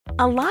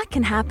A lot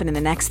can happen in the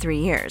next 3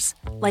 years.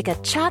 Like a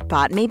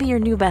chatbot may be your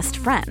new best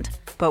friend.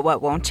 But what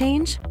won't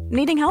change?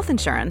 Needing health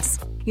insurance.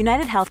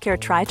 United Healthcare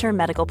Tri-Term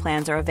Medical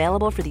Plans are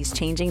available for these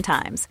changing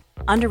times.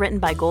 Underwritten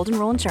by Golden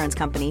Rule Insurance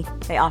Company,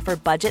 they offer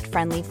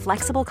budget-friendly,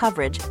 flexible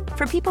coverage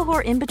for people who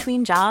are in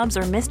between jobs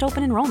or missed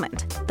open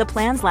enrollment. The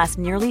plans last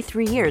nearly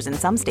 3 years in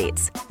some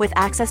states, with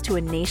access to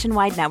a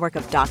nationwide network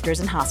of doctors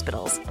and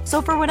hospitals.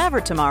 So for whatever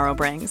tomorrow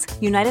brings,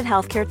 United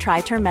Healthcare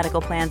Tri-Term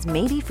Medical Plans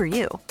may be for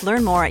you.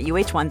 Learn more at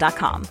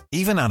uh1.com.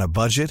 Even on a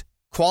budget,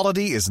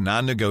 quality is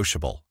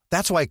non-negotiable.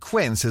 That's why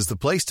Quince is the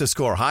place to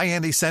score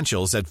high-end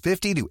essentials at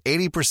 50 to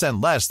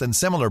 80% less than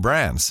similar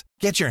brands.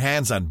 Get your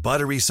hands on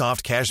buttery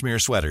soft cashmere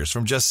sweaters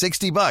from just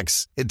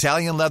 $60,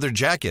 Italian leather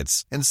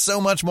jackets, and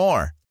so much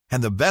more.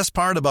 And the best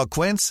part about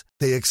Quince,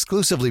 they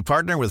exclusively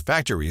partner with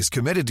factories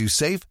committed to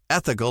safe,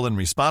 ethical, and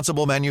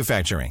responsible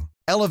manufacturing.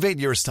 Elevate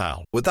your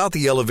style without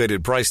the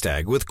elevated price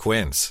tag with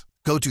Quince.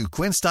 Go to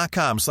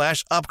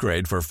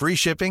quince.com/upgrade for free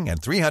shipping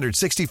and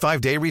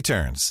 365-day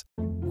returns.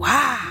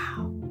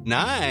 Wow.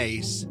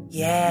 Nice.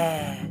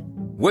 Yeah.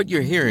 What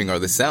you're hearing are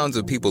the sounds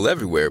of people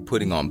everywhere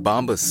putting on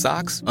Bombas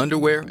socks,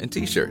 underwear, and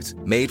T-shirts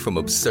made from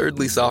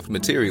absurdly soft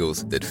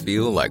materials that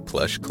feel like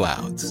plush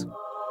clouds.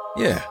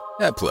 Yeah,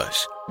 that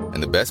plush.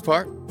 And the best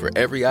part? For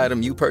every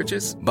item you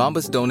purchase,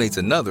 Bombas donates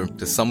another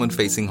to someone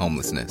facing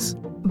homelessness.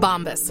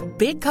 Bombas.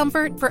 Big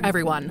comfort for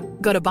everyone.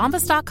 Go to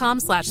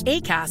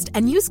bombas.com/ACAST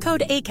and use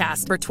code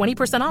ACAST for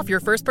 20% off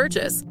your first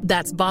purchase.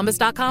 That's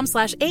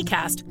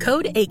bombas.com/ACAST.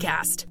 Code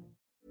ACAST.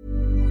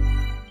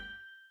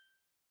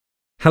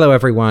 Hello,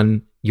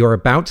 everyone. You're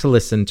about to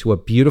listen to a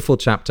beautiful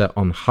chapter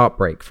on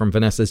heartbreak from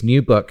Vanessa's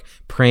new book,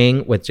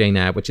 Praying with Jane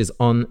Eyre, which is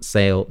on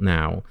sale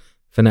now.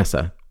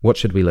 Vanessa, what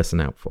should we listen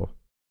out for?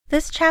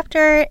 This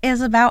chapter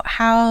is about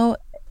how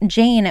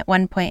Jane, at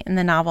one point in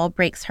the novel,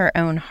 breaks her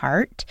own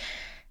heart.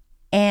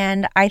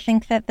 And I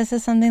think that this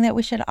is something that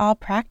we should all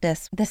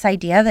practice. This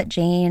idea that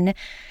Jane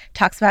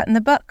talks about in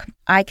the book,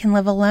 I can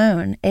live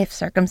alone if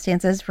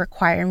circumstances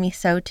require me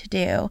so to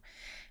do.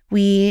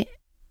 We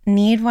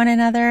need one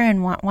another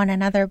and want one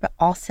another, but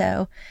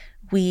also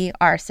we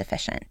are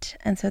sufficient.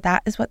 And so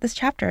that is what this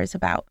chapter is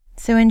about.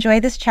 So enjoy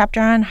this chapter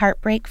on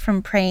heartbreak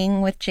from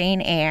Praying with Jane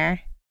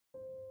Eyre.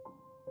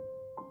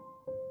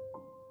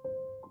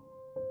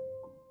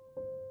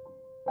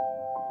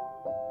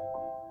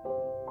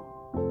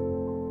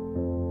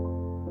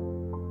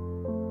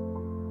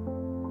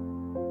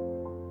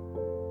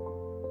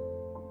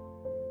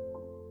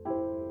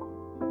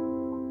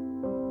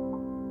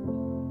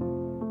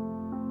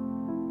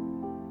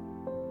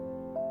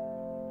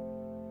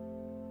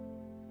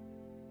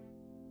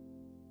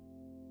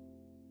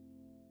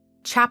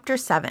 Chapter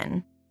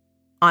 7,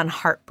 on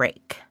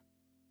heartbreak.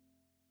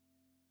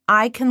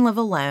 I can live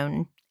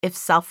alone if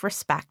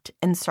self-respect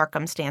and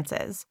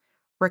circumstances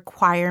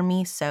require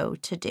me so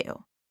to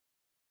do.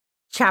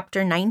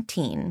 Chapter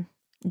 19,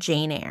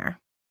 Jane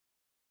Eyre.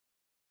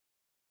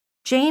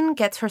 Jane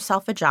gets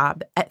herself a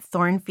job at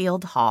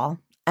Thornfield Hall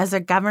as a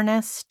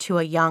governess to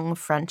a young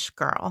French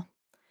girl.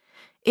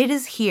 It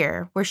is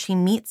here where she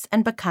meets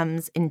and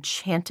becomes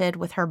enchanted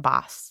with her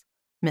boss,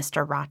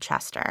 Mr.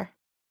 Rochester.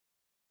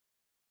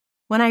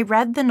 When I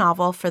read the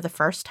novel for the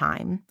first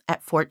time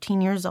at 14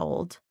 years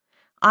old,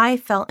 I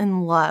fell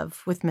in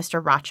love with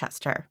Mr.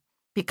 Rochester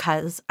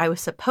because I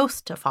was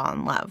supposed to fall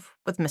in love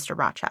with Mr.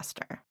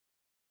 Rochester.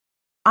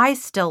 I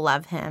still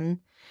love him,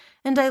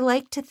 and I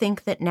like to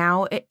think that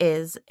now it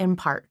is, in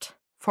part,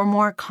 for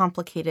more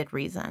complicated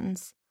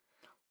reasons.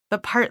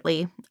 But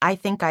partly, I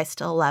think I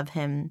still love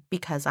him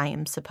because I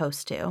am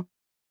supposed to.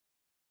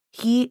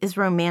 He is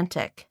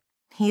romantic.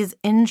 He is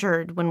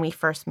injured when we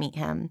first meet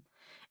him.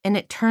 And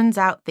it turns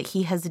out that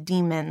he has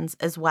demons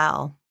as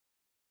well.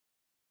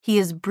 He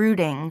is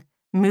brooding,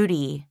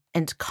 moody,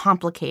 and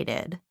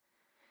complicated.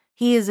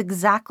 He is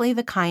exactly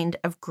the kind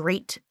of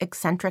great,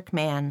 eccentric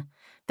man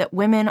that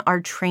women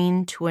are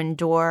trained to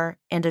endure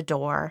and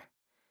adore.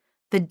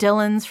 The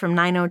Dylans from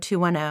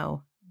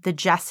 90210, the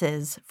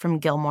Jesses from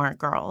Gilmore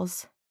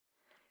Girls.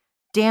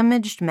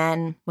 Damaged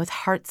men with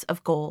hearts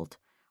of gold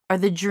are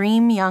the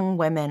dream young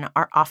women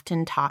are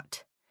often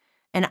taught,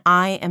 and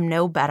I am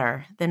no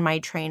better than my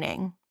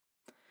training.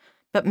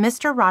 But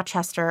Mr.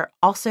 Rochester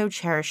also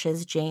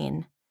cherishes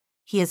Jane.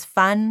 He is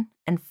fun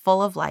and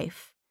full of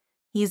life.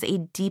 He is a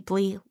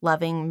deeply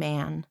loving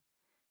man.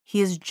 He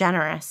is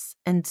generous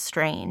and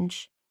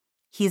strange.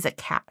 He's a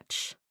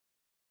catch.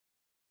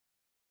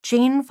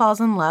 Jane falls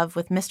in love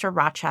with Mr.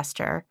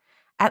 Rochester,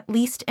 at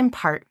least in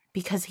part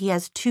because he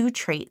has two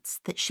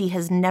traits that she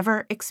has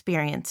never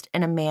experienced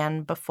in a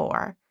man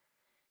before.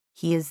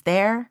 He is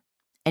there,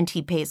 and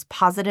he pays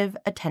positive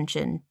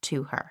attention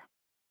to her.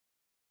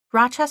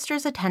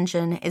 Rochester's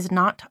attention is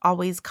not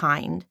always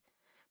kind,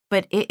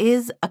 but it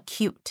is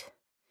acute.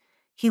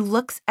 He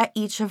looks at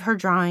each of her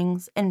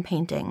drawings and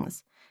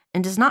paintings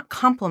and does not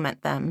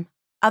compliment them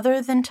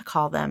other than to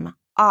call them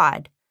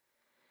odd.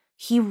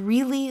 He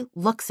really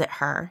looks at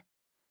her.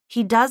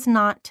 He does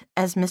not,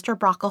 as Mr.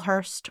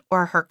 Brocklehurst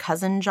or her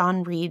cousin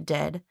John Reed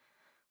did,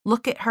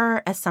 look at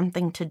her as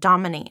something to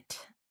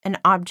dominate, an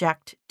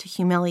object to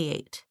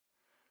humiliate.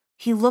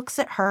 He looks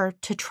at her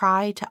to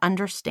try to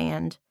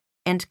understand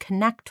and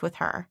connect with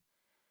her.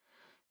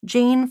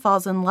 Jane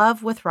falls in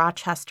love with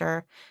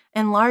Rochester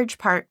in large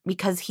part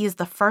because he is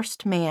the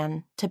first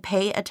man to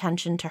pay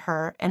attention to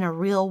her in a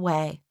real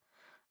way,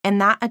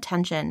 and that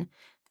attention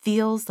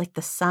feels like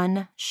the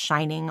sun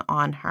shining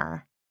on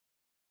her.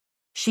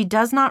 She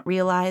does not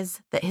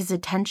realize that his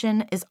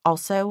attention is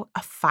also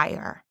a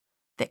fire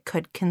that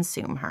could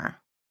consume her.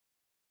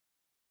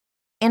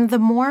 And the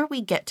more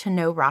we get to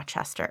know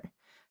Rochester,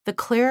 the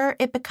clearer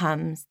it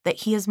becomes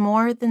that he is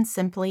more than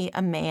simply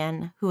a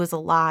man who is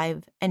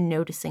alive and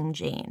noticing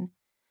Jane.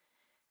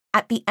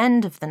 At the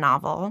end of the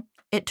novel,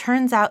 it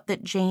turns out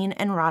that Jane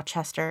and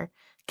Rochester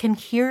can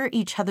hear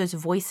each other's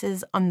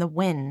voices on the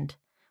wind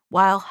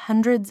while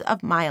hundreds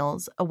of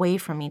miles away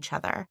from each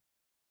other.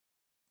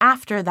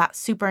 After that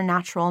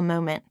supernatural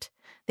moment,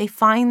 they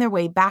find their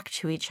way back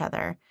to each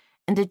other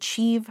and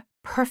achieve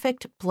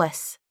perfect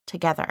bliss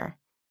together.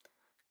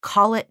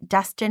 Call it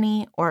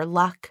destiny or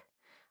luck.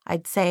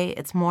 I'd say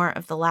it's more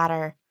of the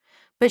latter.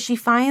 But she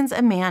finds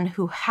a man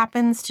who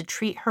happens to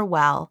treat her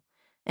well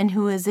and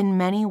who is in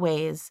many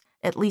ways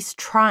at least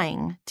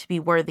trying to be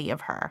worthy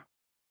of her.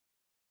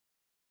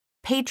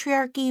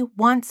 Patriarchy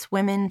wants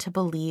women to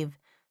believe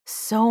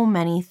so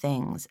many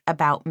things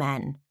about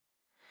men.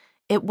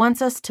 It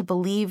wants us to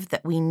believe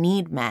that we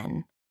need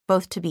men,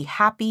 both to be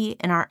happy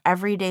in our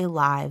everyday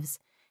lives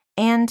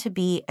and to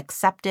be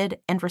accepted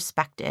and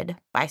respected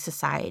by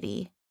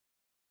society.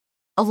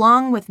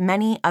 Along with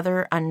many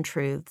other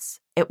untruths,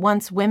 it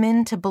wants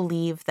women to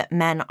believe that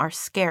men are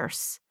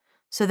scarce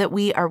so that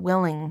we are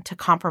willing to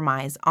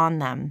compromise on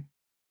them.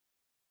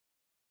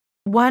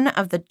 One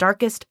of the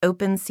darkest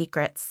open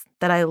secrets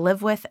that I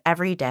live with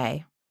every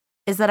day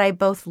is that I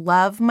both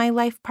love my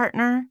life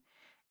partner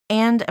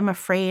and am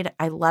afraid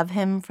I love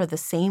him for the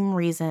same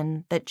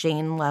reason that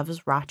Jane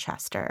loves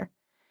Rochester.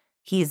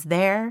 He's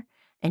there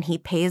and he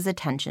pays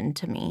attention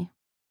to me.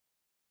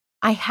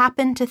 I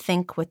happen to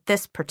think with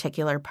this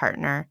particular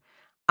partner,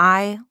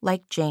 I,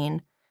 like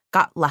Jane,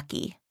 got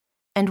lucky,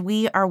 and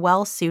we are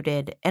well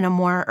suited in a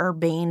more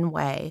urbane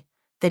way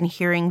than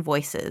hearing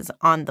voices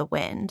on the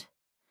wind.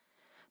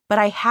 But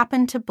I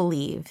happen to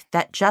believe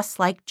that just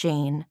like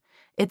Jane,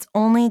 it's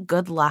only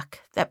good luck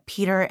that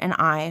Peter and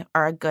I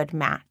are a good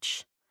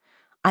match.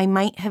 I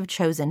might have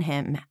chosen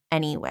him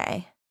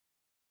anyway.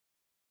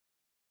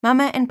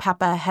 Mama and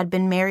Papa had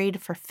been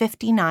married for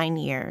 59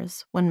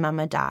 years when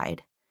Mama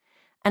died.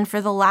 And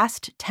for the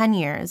last 10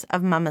 years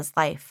of Mama's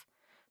life,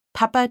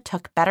 Papa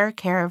took better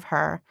care of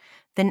her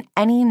than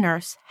any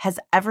nurse has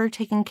ever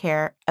taken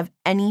care of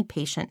any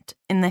patient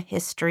in the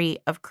history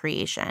of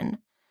creation.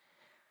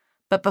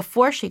 But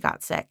before she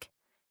got sick,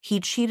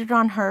 he cheated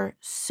on her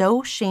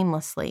so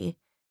shamelessly,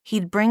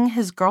 he'd bring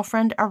his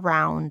girlfriend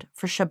around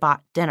for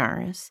Shabbat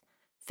dinners,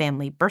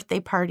 family birthday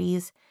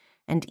parties,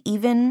 and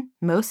even,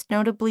 most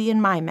notably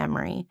in my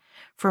memory,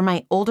 for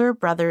my older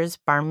brother's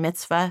bar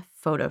mitzvah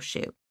photo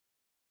shoot.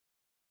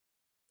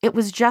 It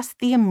was just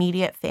the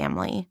immediate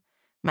family,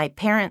 my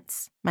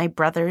parents, my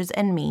brothers,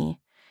 and me,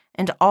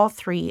 and all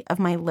 3 of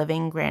my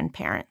living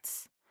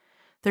grandparents.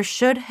 There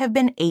should have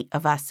been 8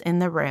 of us in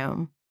the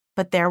room,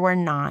 but there were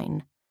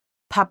 9.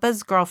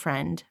 Papa's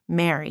girlfriend,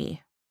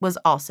 Mary, was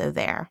also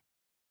there.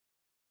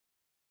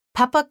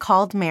 Papa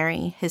called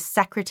Mary his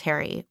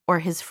secretary or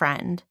his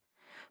friend,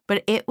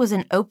 but it was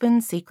an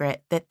open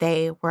secret that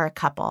they were a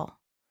couple.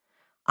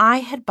 I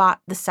had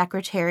bought the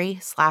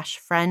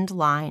secretary/friend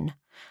line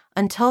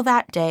until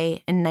that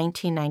day in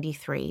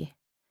 1993.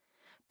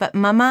 But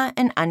Mama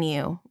and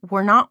Anu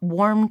were not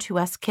warm to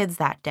us kids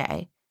that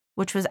day,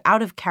 which was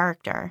out of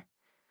character.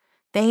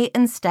 They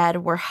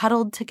instead were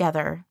huddled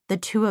together, the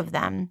 2 of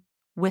them,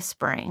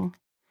 whispering.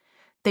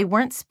 They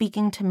weren't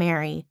speaking to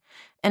Mary,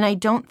 and I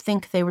don't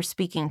think they were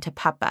speaking to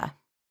Papa.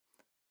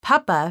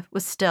 Papa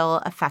was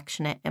still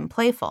affectionate and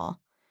playful.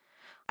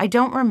 I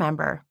don't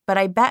remember, but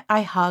I bet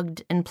I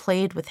hugged and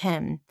played with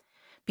him,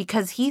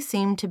 because he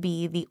seemed to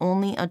be the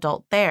only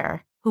adult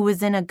there who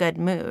was in a good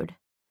mood.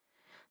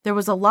 There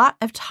was a lot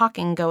of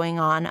talking going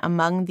on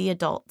among the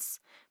adults,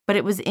 but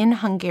it was in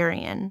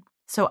Hungarian,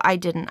 so I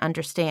didn't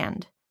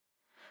understand.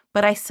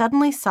 But I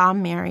suddenly saw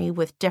Mary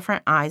with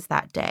different eyes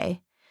that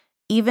day,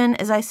 even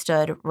as I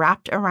stood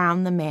wrapped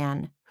around the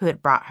man who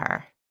had brought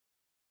her.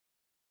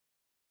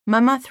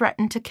 Mama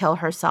threatened to kill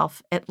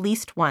herself at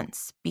least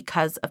once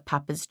because of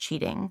Papa's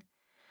cheating.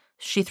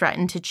 She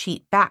threatened to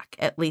cheat back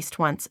at least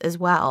once as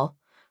well,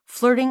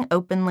 flirting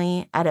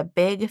openly at a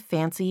big,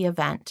 fancy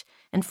event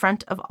in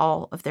front of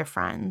all of their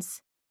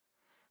friends.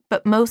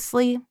 But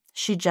mostly,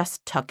 she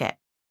just took it.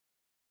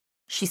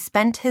 She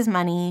spent his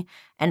money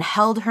and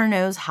held her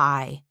nose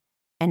high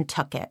and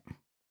took it.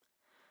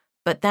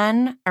 But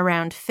then,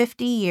 around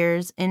 50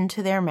 years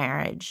into their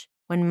marriage,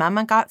 when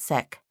Mama got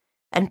sick,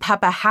 and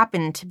Papa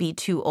happened to be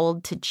too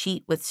old to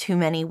cheat with too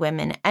many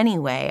women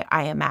anyway,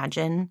 I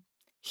imagine,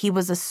 he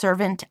was a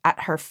servant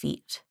at her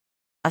feet,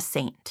 a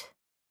saint.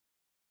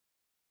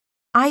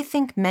 I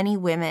think many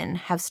women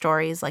have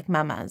stories like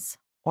Mama's,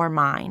 or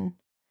mine.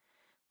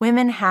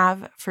 Women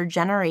have, for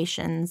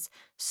generations,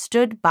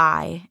 stood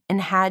by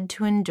and had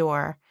to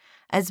endure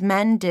as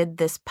men did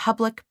this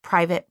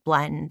public-private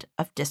blend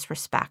of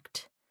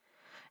disrespect.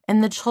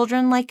 And the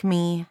children like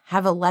me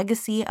have a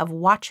legacy of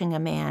watching a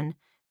man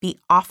be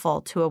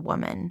awful to a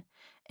woman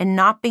and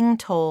not being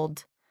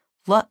told,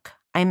 look,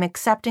 I'm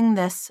accepting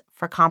this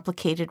for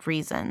complicated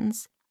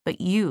reasons, but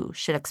you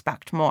should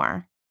expect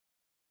more.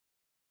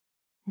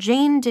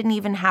 Jane didn't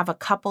even have a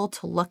couple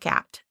to look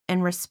at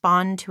and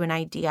respond to an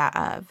idea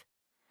of.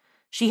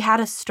 She had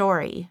a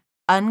story,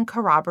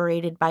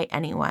 uncorroborated by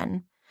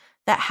anyone,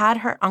 that had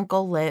her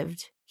uncle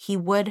lived, he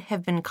would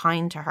have been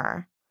kind to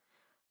her.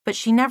 But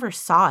she never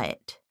saw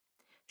it.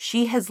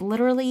 She has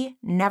literally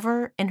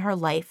never in her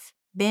life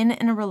been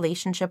in a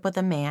relationship with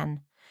a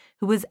man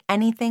who was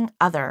anything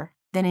other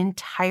than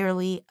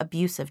entirely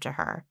abusive to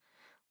her,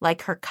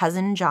 like her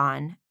cousin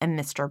John and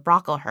Mr.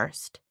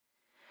 Brocklehurst.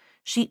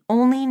 She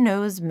only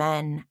knows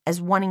men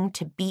as wanting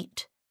to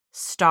beat,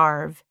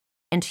 starve,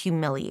 and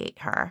humiliate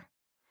her.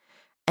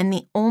 And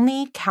the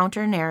only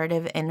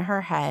counter-narrative in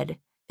her head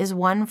is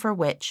one for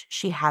which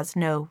she has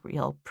no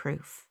real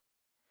proof.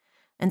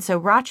 And so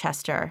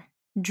Rochester,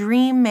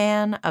 dream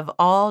man of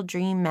all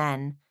dream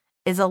men,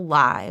 is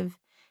alive,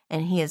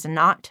 and he is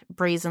not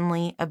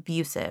brazenly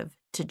abusive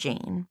to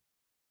Jane.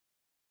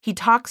 He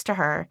talks to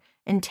her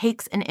and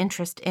takes an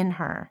interest in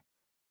her.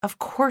 Of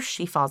course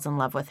she falls in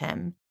love with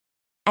him.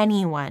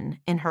 Anyone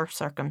in her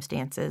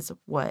circumstances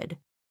would.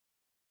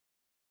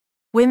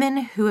 Women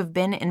who have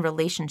been in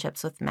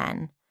relationships with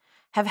men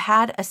have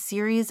had a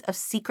series of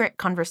secret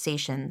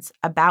conversations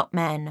about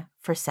men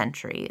for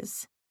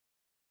centuries.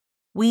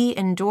 We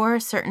endure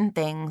certain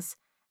things,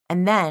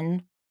 and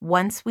then,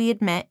 once we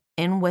admit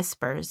in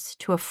whispers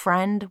to a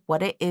friend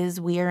what it is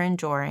we are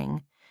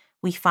enduring,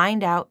 we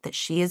find out that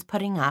she is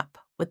putting up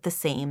with the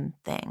same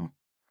thing.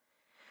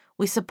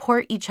 We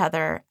support each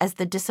other as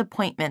the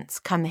disappointments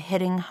come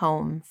hitting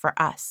home for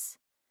us.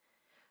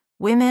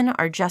 Women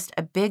are just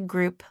a big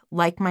group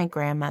like my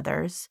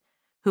grandmothers,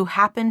 who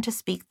happen to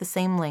speak the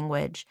same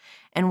language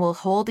and will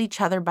hold each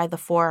other by the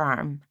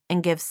forearm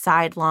and give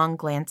sidelong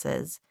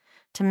glances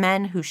to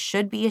men who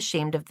should be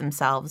ashamed of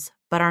themselves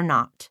but are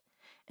not,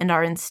 and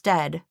are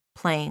instead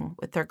playing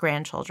with their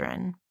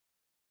grandchildren.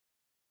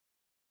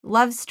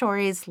 Love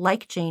stories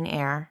like Jane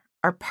Eyre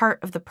are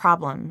part of the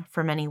problem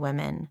for many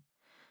women.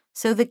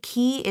 So the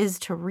key is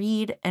to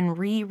read and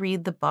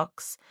reread the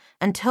books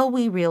until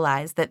we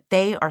realize that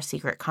they are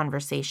secret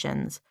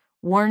conversations,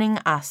 warning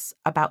us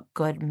about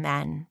good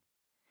men.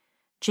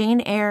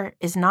 Jane Eyre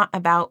is not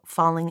about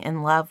falling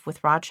in love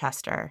with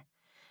Rochester.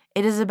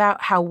 It is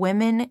about how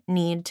women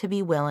need to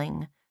be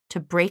willing to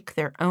break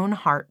their own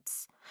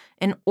hearts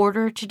in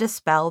order to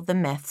dispel the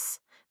myths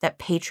that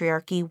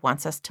patriarchy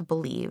wants us to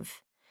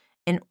believe,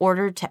 in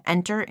order to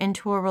enter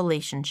into a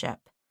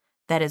relationship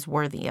that is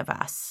worthy of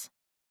us.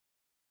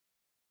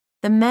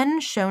 The men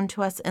shown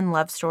to us in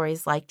love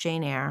stories like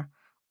Jane Eyre,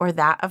 or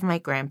that of my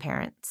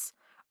grandparents,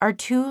 are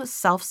too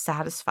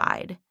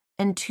self-satisfied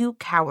and too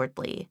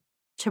cowardly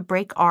to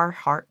break our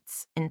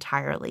hearts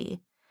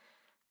entirely.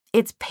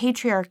 It's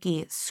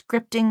patriarchy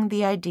scripting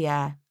the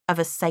idea of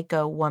a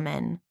psycho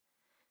woman.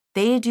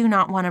 They do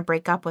not want to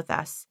break up with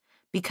us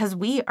because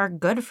we are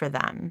good for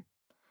them.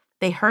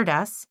 They hurt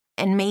us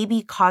and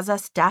maybe cause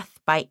us death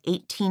by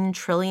 18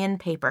 trillion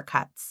paper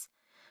cuts.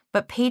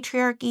 But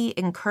patriarchy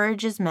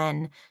encourages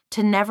men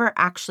to never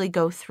actually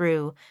go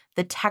through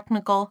the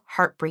technical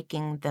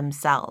heartbreaking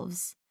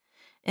themselves.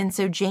 And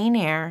so Jane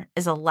Eyre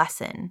is a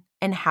lesson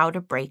in how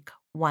to break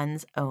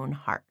one's own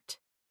heart.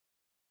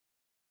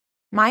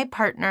 My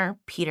partner,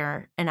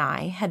 Peter, and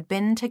I had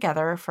been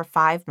together for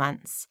 5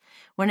 months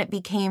when it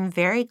became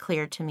very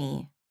clear to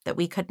me that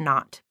we could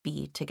not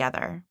be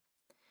together.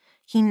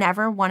 He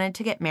never wanted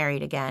to get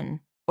married again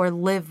or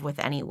live with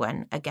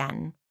anyone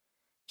again.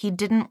 He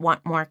didn't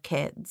want more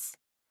kids.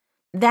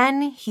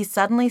 Then he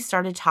suddenly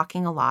started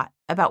talking a lot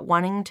about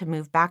wanting to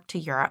move back to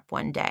Europe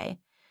one day,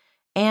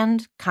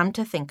 and, come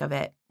to think of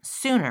it,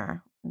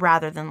 sooner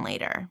rather than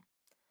later.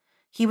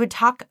 He would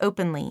talk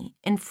openly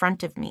in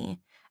front of me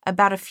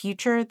about a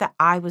future that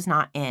I was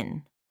not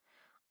in.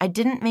 I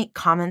didn't make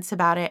comments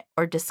about it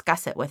or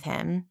discuss it with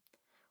him.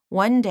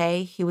 One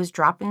day he was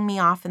dropping me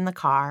off in the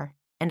car,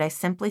 and I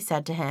simply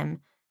said to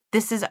him,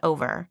 "This is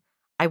over.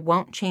 I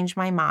won't change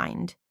my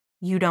mind.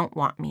 You don't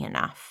want me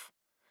enough."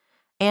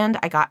 And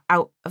I got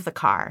out of the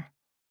car.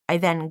 I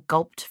then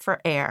gulped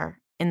for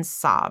air and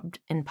sobbed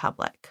in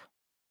public.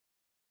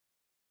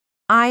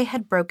 I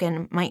had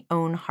broken my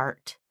own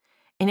heart,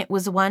 and it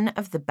was one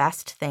of the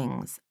best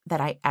things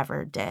that I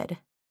ever did.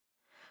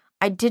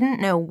 I didn't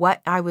know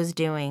what I was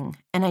doing,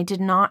 and I did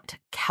not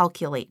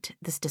calculate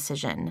this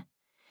decision.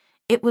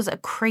 It was a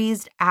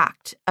crazed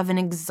act of an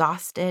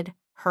exhausted,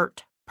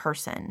 hurt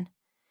person.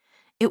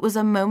 It was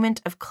a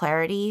moment of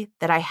clarity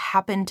that I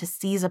happened to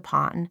seize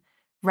upon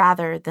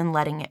rather than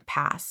letting it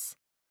pass.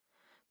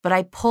 But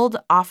I pulled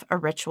off a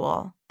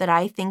ritual that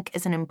I think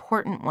is an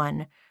important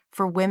one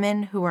for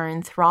women who are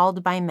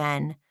enthralled by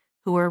men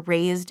who are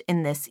raised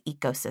in this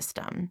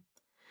ecosystem.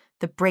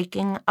 the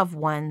breaking of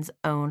one's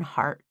own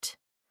heart.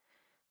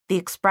 The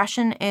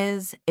expression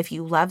is, if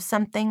you love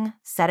something,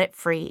 set it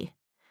free.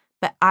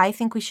 But I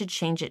think we should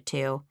change it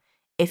to,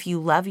 if you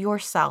love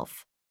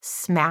yourself,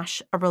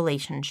 smash a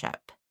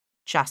relationship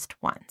just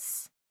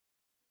once.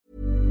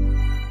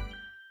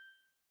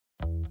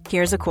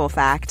 Here's a cool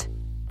fact.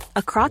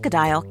 A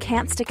crocodile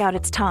can't stick out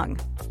its tongue.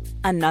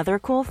 Another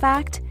cool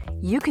fact,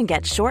 you can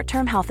get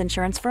short-term health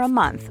insurance for a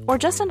month or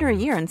just under a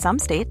year in some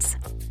states.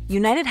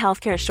 United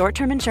Healthcare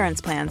short-term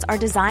insurance plans are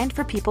designed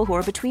for people who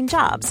are between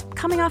jobs,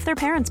 coming off their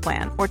parents'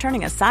 plan, or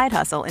turning a side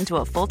hustle into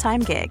a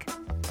full-time gig.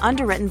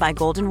 Underwritten by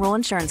Golden Rule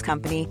Insurance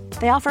Company,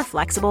 they offer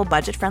flexible,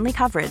 budget-friendly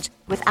coverage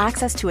with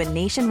access to a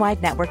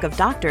nationwide network of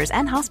doctors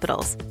and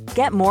hospitals.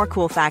 Get more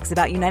cool facts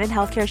about United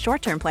Healthcare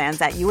short-term plans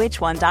at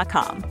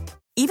uh1.com.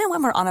 Even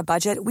when we're on a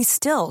budget, we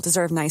still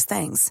deserve nice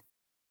things.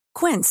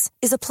 Quince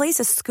is a place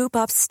to scoop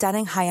up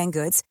stunning high-end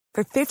goods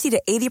for 50 to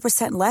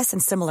 80% less than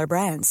similar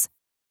brands.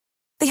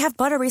 They have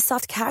buttery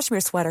soft cashmere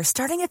sweaters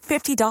starting at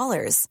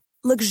 $50,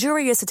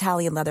 luxurious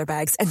Italian leather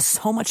bags, and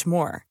so much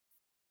more.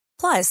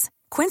 Plus,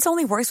 Quince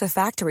only works with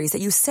factories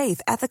that use safe,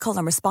 ethical,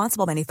 and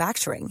responsible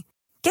manufacturing.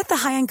 Get the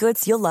high-end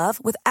goods you'll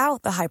love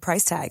without the high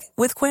price tag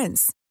with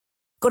Quince.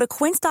 Go to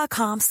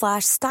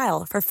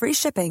quince.com/style for free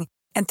shipping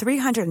and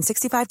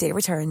 365-day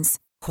returns.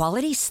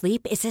 Quality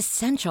sleep is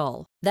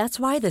essential. That's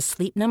why the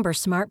Sleep Number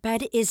Smart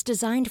Bed is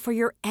designed for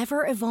your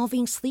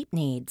ever-evolving sleep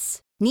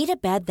needs. Need a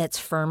bed that's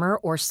firmer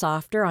or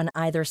softer on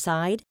either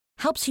side?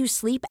 Helps you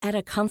sleep at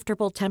a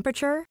comfortable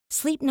temperature?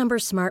 Sleep Number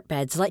Smart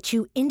Beds let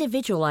you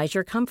individualize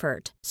your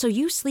comfort, so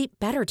you sleep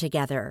better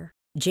together.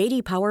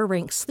 J.D. Power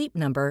ranks Sleep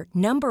Number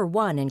number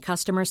 1 in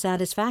customer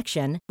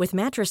satisfaction with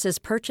mattresses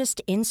purchased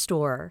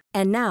in-store.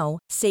 And now,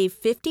 save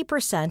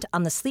 50%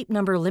 on the Sleep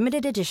Number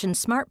Limited Edition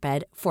Smart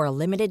Bed for a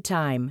limited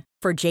time.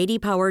 For J.D.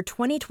 Power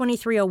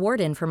 2023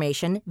 award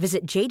information,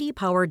 visit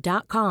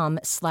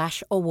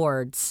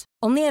jdpower.com/awards.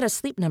 Only at a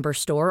Sleep Number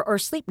store or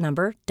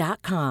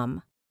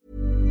sleepnumber.com.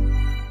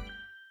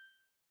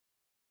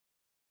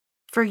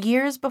 For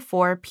years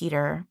before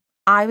Peter,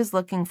 I was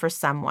looking for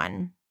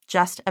someone,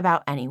 just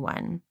about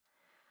anyone.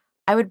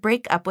 I would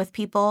break up with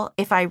people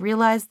if I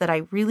realized that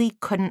I really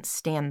couldn't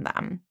stand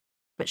them.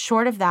 But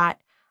short of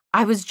that,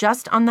 I was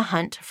just on the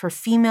hunt for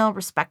female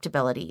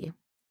respectability,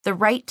 the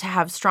right to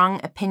have strong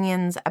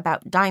opinions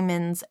about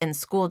diamonds and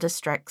school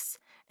districts,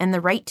 and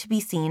the right to be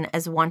seen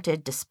as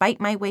wanted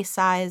despite my waist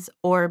size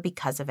or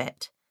because of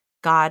it.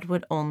 God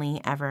would only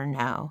ever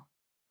know.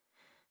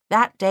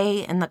 That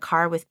day in the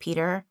car with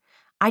Peter,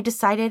 I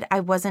decided I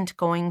wasn't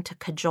going to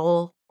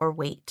cajole or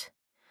wait.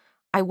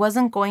 I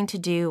wasn't going to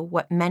do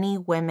what many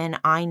women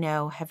I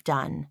know have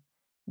done,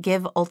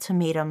 give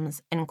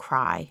ultimatums and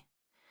cry.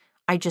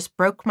 I just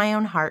broke my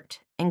own heart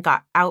and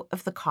got out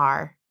of the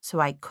car so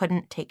I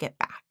couldn't take it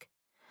back.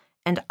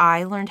 And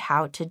I learned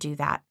how to do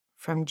that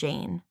from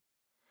Jane.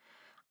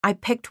 I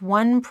picked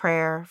one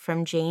prayer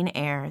from Jane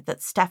Eyre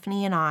that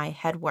Stephanie and I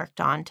had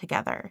worked on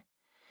together.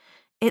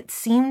 It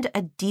seemed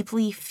a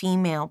deeply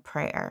female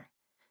prayer,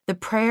 the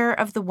prayer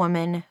of the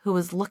woman who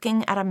is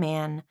looking at a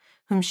man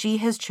whom she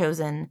has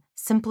chosen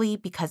simply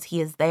because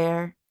he is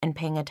there and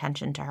paying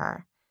attention to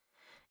her.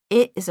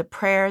 It is a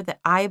prayer that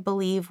I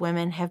believe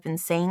women have been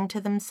saying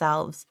to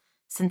themselves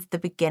since the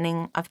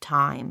beginning of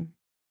time.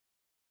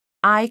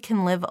 I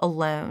can live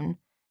alone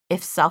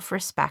if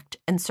self-respect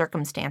and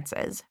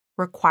circumstances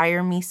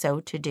require me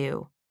so to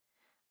do.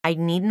 I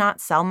need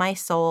not sell my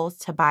soul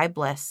to buy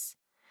bliss.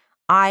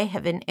 I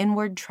have an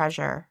inward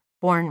treasure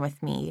born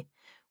with me,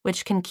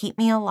 which can keep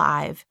me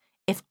alive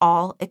if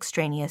all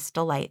extraneous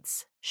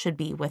delights should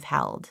be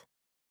withheld.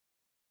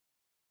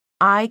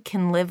 I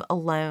can live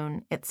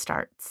alone, it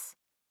starts.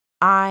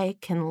 I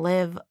can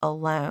live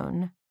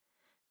alone.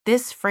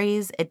 This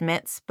phrase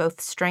admits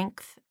both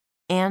strength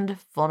and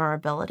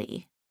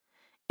vulnerability.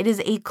 It is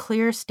a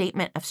clear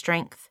statement of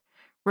strength,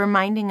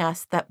 reminding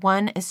us that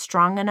one is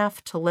strong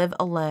enough to live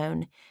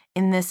alone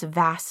in this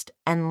vast,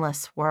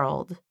 endless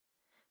world.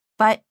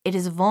 But it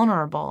is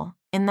vulnerable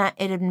in that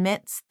it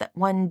admits that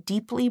one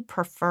deeply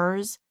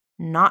prefers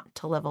not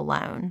to live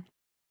alone.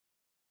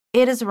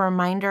 It is a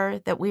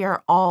reminder that we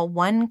are all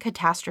one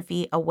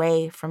catastrophe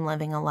away from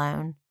living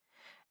alone,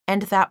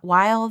 and that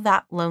while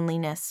that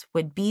loneliness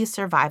would be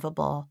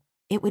survivable,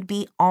 it would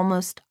be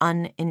almost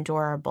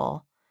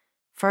unendurable,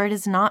 for it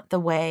is not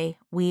the way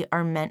we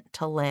are meant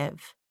to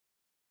live.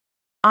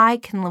 I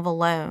can live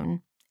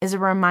alone is a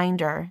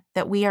reminder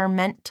that we are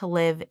meant to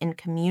live in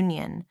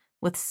communion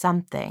with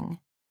something.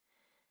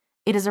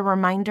 It is a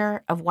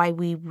reminder of why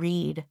we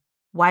read,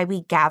 why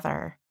we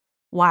gather,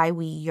 why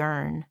we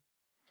yearn.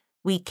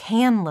 We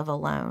can live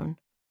alone.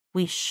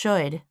 We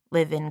should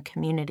live in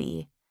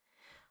community.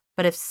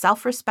 But if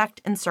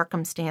self-respect and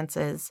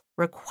circumstances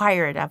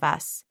require it of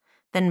us,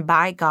 then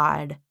by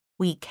God,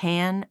 we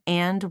can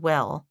and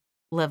will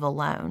live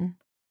alone.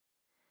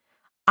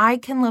 I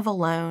can live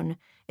alone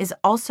is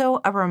also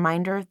a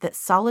reminder that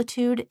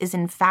solitude is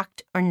in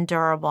fact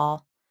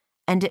endurable,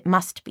 and it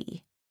must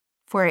be,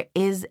 for it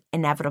is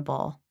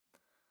inevitable.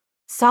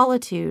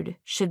 Solitude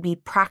should be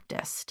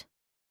practiced.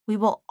 We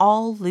will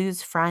all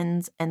lose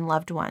friends and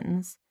loved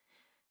ones.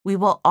 We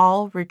will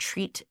all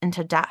retreat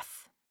into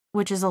death,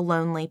 which is a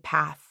lonely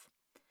path.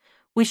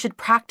 We should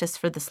practice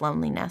for this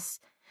loneliness,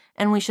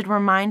 and we should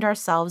remind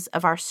ourselves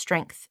of our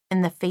strength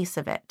in the face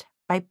of it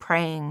by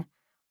praying,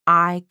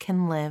 I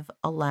can live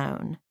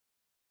alone.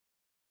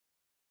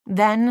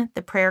 Then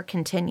the prayer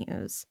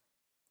continues,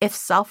 if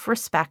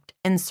self-respect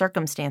and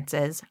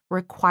circumstances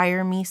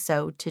require me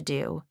so to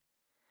do.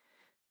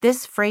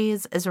 This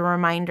phrase is a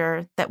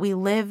reminder that we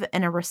live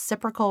in a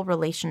reciprocal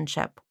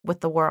relationship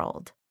with the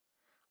world.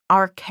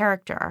 Our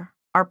character,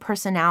 our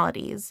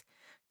personalities,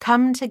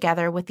 come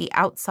together with the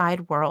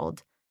outside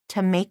world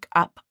to make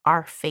up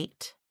our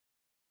fate.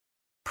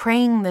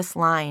 Praying this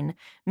line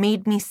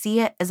made me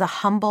see it as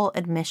a humble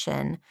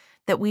admission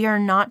that we are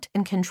not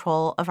in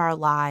control of our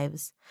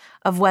lives,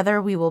 of whether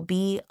we will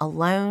be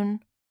alone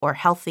or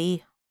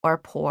healthy or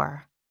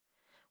poor.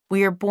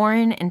 We are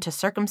born into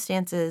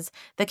circumstances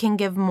that can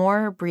give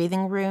more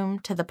breathing room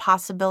to the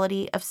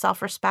possibility of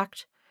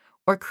self-respect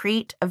or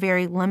create a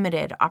very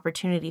limited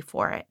opportunity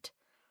for it.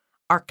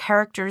 Our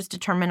characters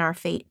determine our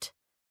fate.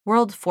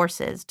 World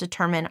forces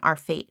determine our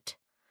fate.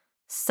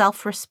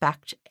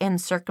 Self-respect and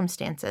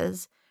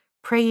circumstances,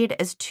 prayed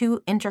as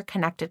two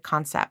interconnected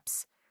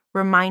concepts,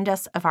 remind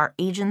us of our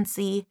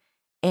agency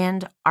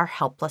and our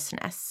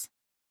helplessness.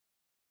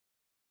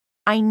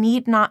 I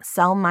need not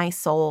sell my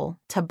soul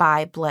to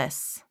buy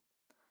bliss.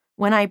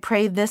 When I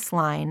pray this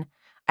line,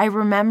 I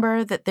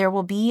remember that there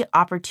will be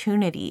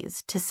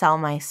opportunities to sell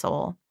my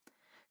soul,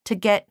 to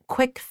get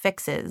quick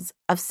fixes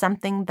of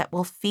something that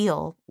will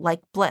feel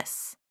like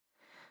bliss,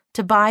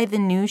 to buy the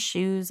new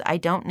shoes I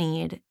don't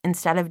need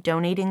instead of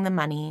donating the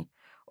money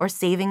or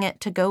saving it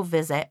to go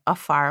visit a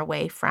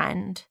faraway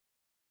friend.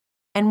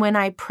 And when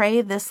I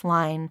pray this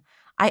line,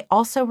 I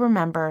also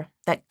remember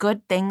that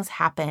good things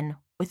happen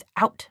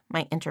without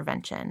my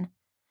intervention.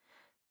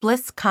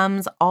 Bliss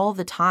comes all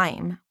the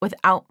time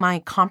without my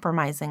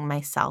compromising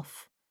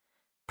myself.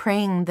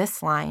 Praying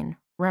this line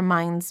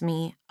reminds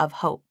me of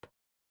hope.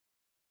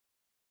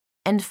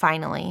 And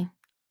finally,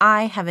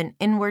 I have an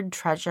inward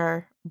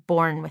treasure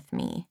born with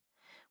me,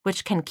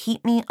 which can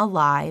keep me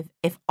alive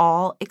if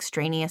all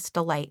extraneous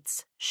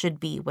delights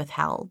should be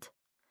withheld.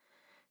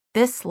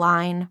 This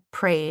line,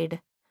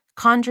 prayed,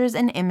 conjures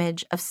an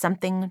image of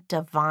something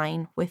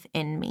divine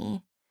within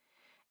me,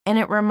 and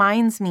it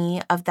reminds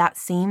me of that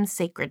same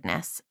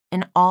sacredness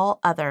in all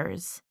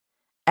others,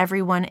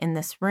 everyone in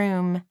this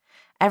room,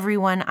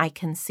 everyone I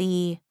can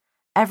see,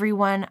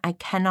 everyone I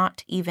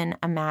cannot even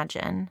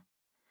imagine.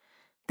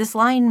 This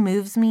line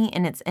moves me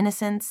in its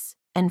innocence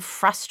and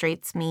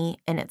frustrates me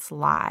in its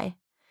lie,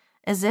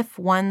 as if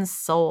one's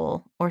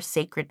soul or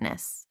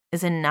sacredness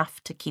is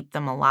enough to keep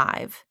them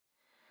alive.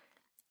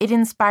 It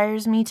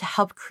inspires me to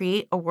help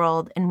create a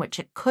world in which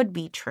it could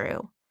be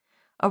true,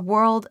 a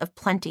world of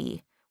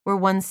plenty where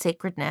one's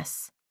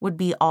sacredness would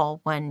be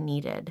all one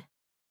needed.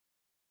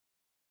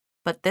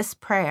 But this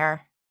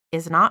prayer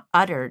is not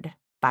uttered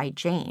by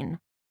Jane.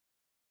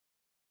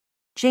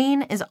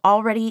 Jane is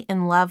already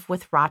in love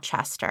with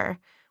Rochester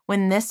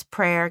when this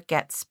prayer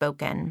gets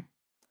spoken.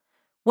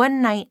 One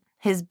night,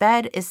 his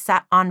bed is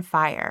set on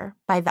fire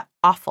by the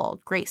awful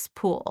Grace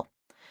Poole,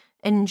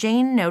 and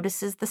Jane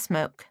notices the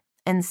smoke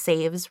and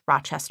saves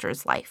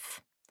Rochester's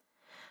life.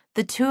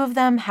 The two of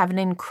them have an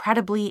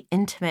incredibly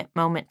intimate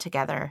moment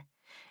together,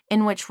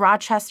 in which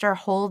Rochester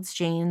holds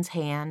Jane's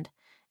hand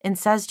and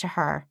says to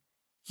her,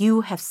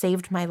 "You have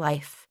saved my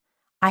life.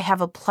 I have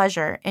a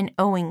pleasure in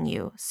owing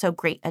you so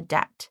great a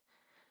debt.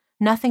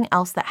 Nothing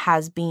else that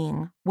has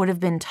being would have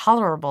been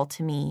tolerable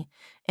to me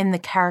in the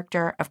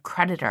character of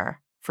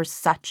creditor for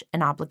such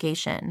an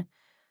obligation.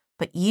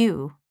 But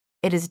you,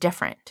 it is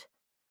different.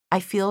 I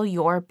feel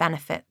your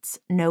benefits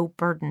no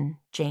burden,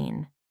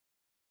 Jane."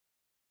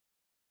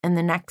 And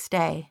the next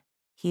day,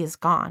 he is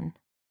gone.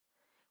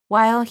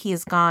 While he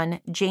is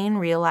gone, Jane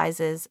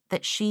realizes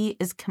that she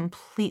is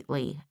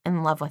completely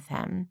in love with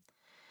him.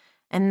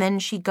 And then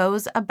she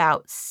goes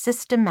about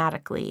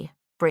systematically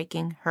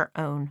breaking her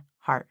own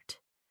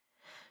heart.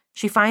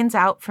 She finds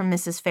out from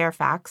Mrs.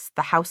 Fairfax,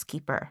 the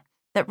housekeeper,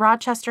 that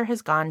Rochester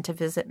has gone to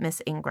visit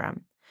Miss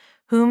Ingram,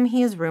 whom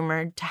he is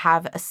rumored to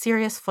have a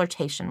serious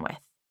flirtation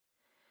with.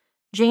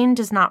 Jane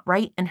does not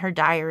write in her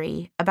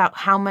diary about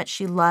how much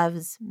she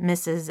loves,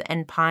 misses,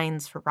 and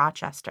pines for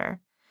Rochester.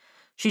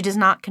 She does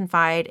not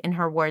confide in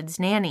her ward's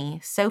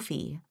nanny,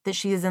 Sophie, that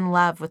she is in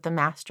love with the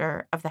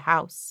master of the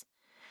house.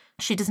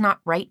 She does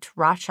not write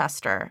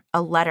Rochester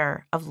a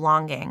letter of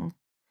longing.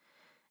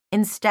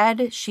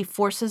 Instead, she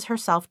forces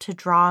herself to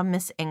draw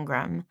Miss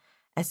Ingram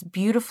as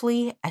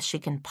beautifully as she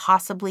can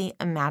possibly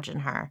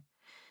imagine her,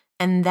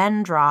 and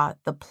then draw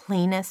the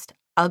plainest,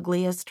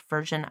 ugliest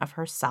version of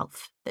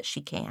herself that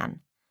she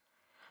can.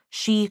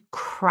 She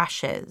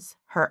crushes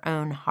her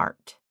own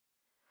heart.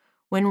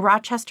 When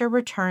Rochester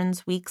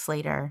returns weeks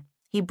later,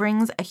 he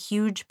brings a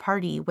huge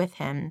party with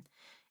him,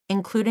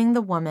 including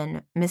the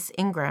woman, Miss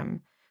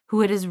Ingram,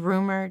 who it is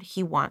rumored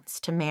he wants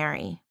to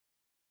marry.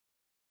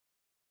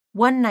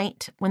 One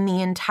night, when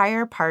the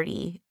entire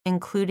party,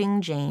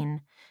 including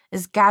Jane,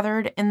 is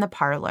gathered in the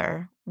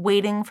parlor,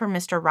 waiting for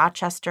Mr.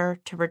 Rochester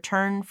to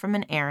return from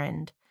an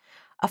errand,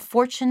 a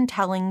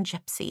fortune-telling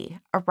gypsy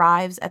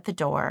arrives at the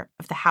door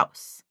of the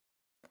house.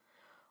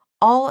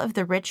 All of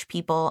the rich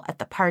people at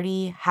the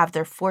party have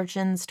their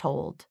fortunes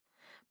told,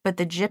 but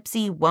the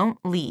gypsy won't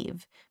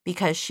leave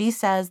because she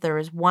says there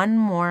is one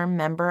more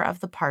member of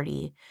the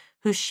party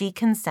who she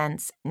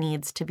consents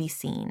needs to be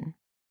seen.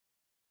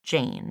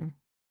 Jane.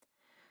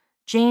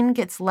 Jane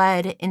gets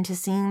led into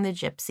seeing the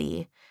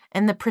gypsy,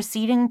 and the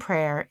preceding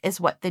prayer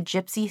is what the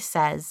gypsy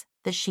says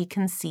that she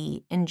can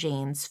see in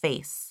Jane's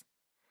face.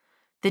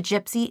 The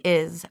gypsy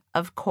is,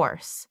 of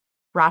course,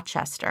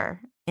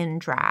 Rochester in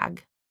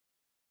drag.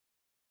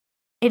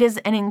 It is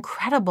an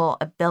incredible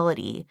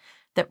ability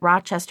that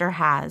Rochester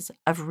has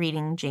of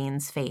reading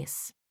Jane's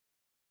face.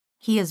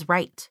 He is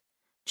right.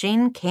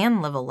 Jane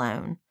can live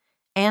alone,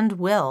 and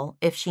will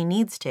if she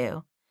needs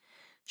to.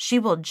 She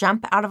will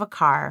jump out of a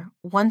car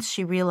once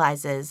she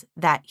realizes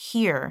that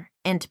here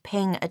and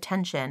paying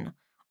attention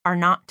are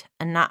not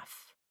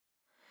enough.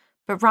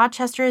 But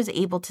Rochester is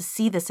able to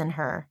see this in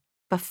her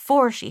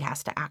before she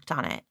has to act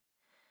on it.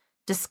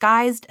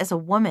 Disguised as a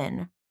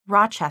woman,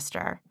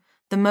 Rochester,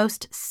 the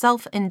most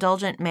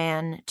self-indulgent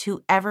man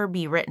to ever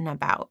be written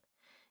about,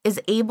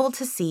 is able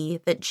to see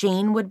that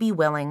Jane would be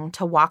willing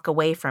to walk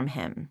away from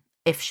him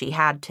if she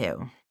had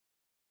to.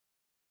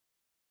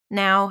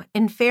 Now,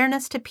 in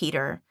fairness to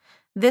Peter,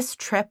 this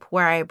trip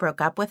where I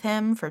broke up with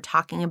him for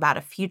talking about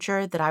a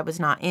future that I was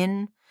not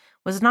in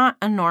was not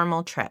a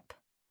normal trip.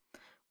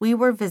 We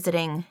were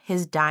visiting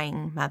his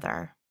dying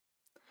mother.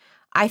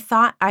 I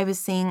thought I was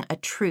seeing a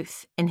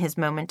truth in his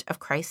moment of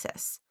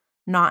crisis,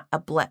 not a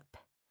blip.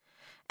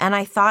 And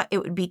I thought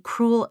it would be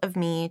cruel of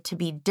me to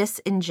be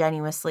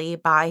disingenuously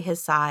by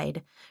his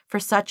side for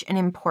such an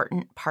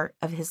important part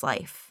of his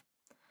life.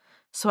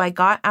 So I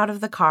got out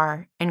of the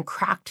car and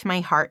cracked my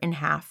heart in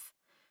half,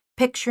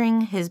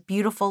 picturing his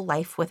beautiful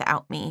life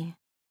without me.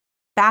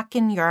 Back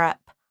in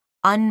Europe,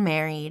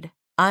 unmarried,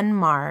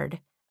 unmarred,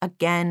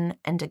 again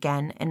and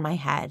again in my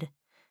head,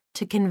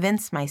 to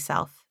convince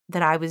myself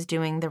that I was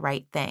doing the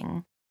right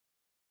thing.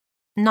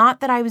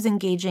 Not that I was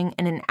engaging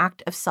in an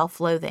act of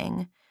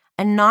self-loathing,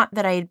 and not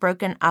that I had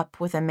broken up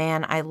with a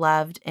man I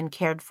loved and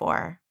cared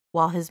for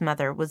while his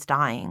mother was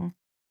dying.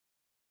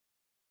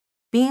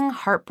 Being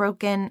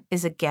heartbroken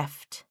is a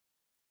gift.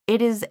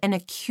 It is an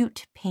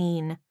acute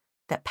pain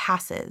that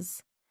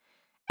passes,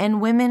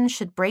 and women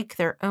should break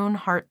their own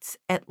hearts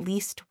at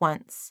least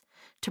once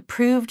to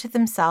prove to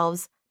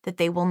themselves that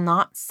they will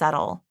not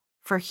settle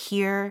for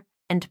here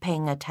and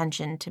paying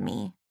attention to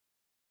me.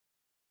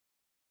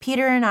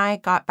 Peter and I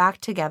got back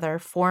together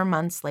 4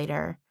 months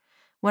later,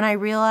 when I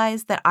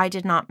realized that I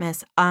did not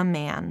miss a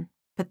man,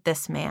 but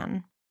this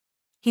man.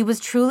 He was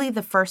truly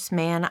the first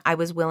man I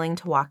was willing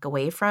to walk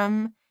away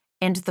from,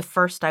 and the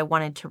first I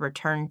wanted to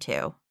return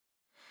to.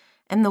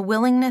 And the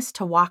willingness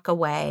to walk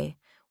away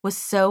was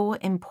so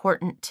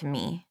important to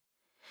me.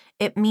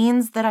 It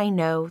means that I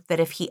know that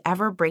if he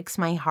ever breaks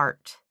my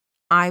heart,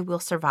 I will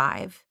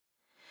survive.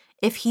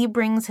 If he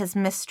brings his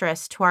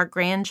mistress to our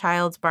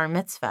grandchild's bar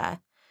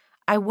mitzvah,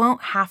 I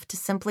won't have to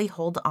simply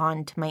hold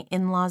on to my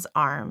in-law's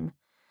arm.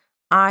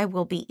 I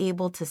will be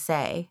able to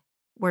say,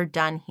 we're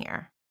done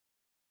here.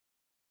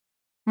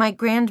 My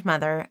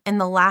grandmother, in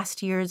the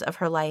last years of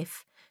her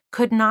life,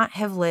 could not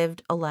have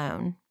lived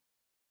alone.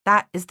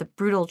 That is the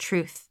brutal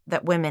truth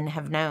that women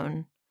have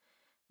known.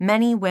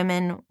 Many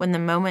women, when the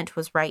moment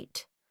was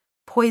right,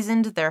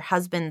 poisoned their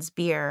husband's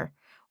beer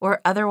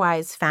or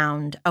otherwise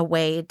found a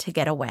way to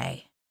get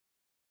away.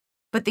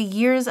 But the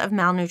years of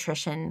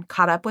malnutrition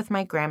caught up with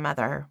my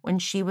grandmother when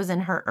she was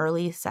in her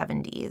early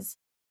 70s,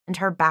 and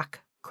her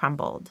back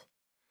crumbled.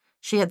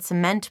 She had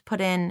cement put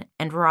in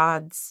and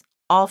rods,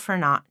 all for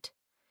naught.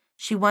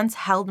 She once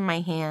held my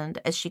hand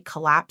as she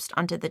collapsed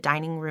onto the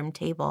dining room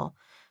table,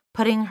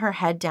 putting her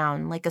head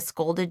down like a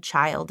scolded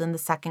child in the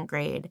 2nd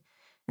grade,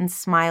 and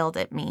smiled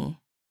at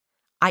me.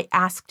 I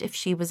asked if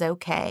she was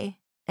okay,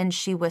 and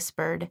she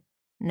whispered,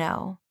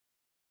 no.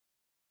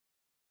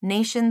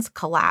 Nations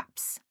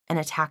collapse and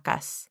attack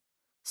us.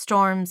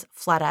 Storms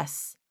flood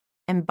us,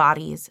 and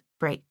bodies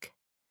break.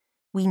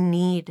 We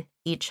need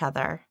each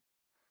other.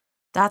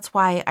 That's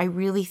why I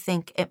really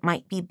think it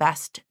might be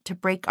best to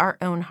break our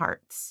own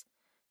hearts,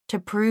 to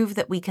prove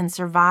that we can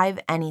survive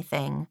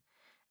anything,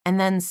 and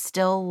then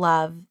still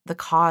love the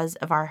cause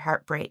of our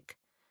heartbreak,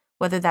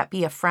 whether that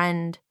be a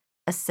friend,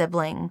 a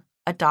sibling,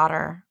 a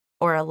daughter,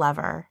 or a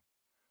lover.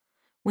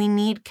 We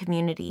need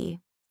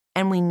community,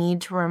 and we need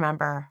to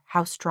remember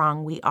how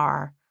strong we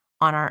are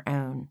on our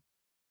own.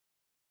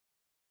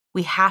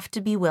 We have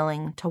to be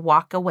willing to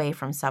walk away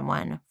from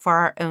someone for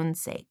our own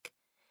sake,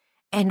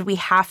 and we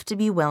have to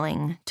be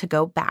willing to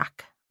go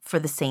back for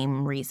the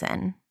same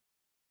reason.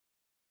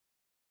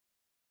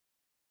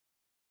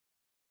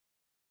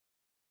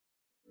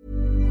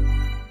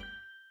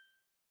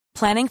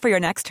 Planning for your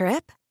next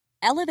trip?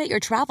 Elevate your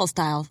travel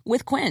style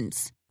with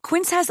Quince.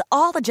 Quince has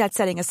all the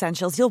jet-setting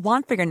essentials you'll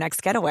want for your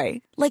next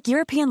getaway, like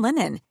European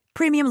linen,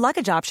 premium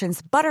luggage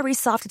options, buttery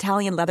soft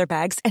Italian leather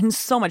bags, and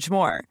so much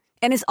more.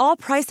 And is all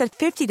priced at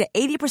 50 to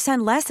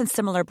 80% less than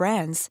similar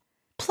brands.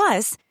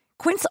 Plus,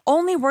 Quince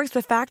only works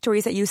with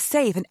factories that use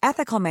safe and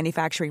ethical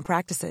manufacturing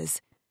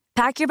practices.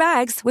 Pack your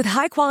bags with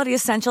high-quality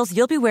essentials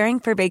you'll be wearing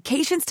for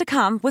vacations to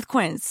come with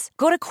Quince.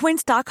 Go to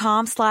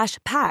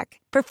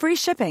quince.com/pack for free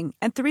shipping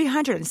and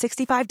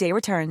 365-day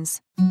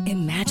returns.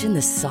 Imagine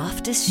the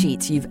softest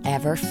sheets you've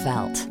ever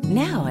felt.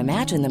 Now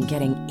imagine them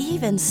getting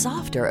even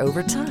softer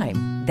over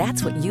time.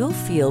 That's what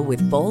you'll feel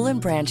with Boll &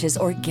 Branch's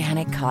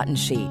organic cotton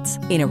sheets.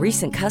 In a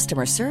recent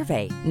customer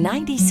survey,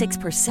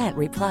 96%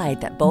 replied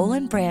that Boll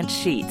 & Branch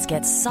sheets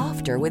get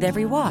softer with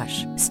every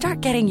wash.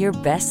 Start getting your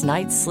best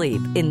night's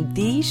sleep in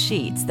these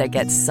sheets that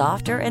get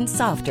softer and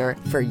softer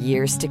for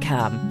years to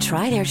come.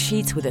 Try their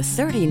sheets with a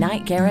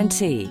 30-night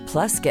guarantee.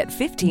 Plus, get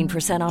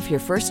 15% off your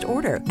first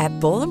order at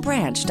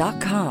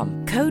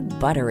bollandbranch.com. Code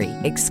BUTTERY.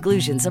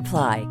 Exclusions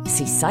apply.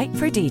 See site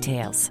for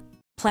details.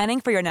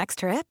 Planning for your next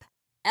trip?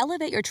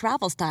 Elevate your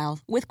travel style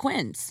with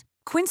Quince.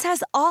 Quince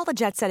has all the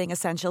jet-setting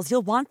essentials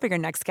you'll want for your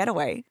next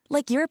getaway,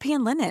 like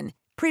European linen,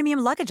 premium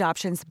luggage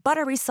options,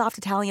 buttery soft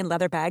Italian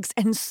leather bags,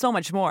 and so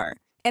much more.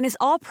 And is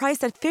all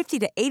priced at 50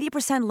 to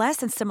 80% less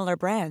than similar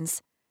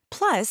brands.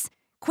 Plus,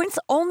 Quince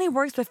only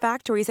works with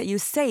factories that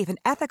use safe and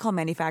ethical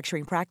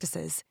manufacturing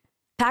practices.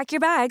 Pack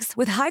your bags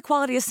with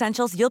high-quality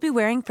essentials you'll be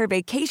wearing for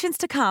vacations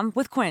to come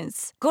with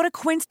Quince. Go to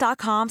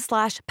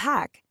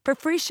quince.com/pack for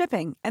free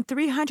shipping and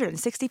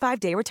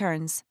 365-day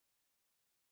returns.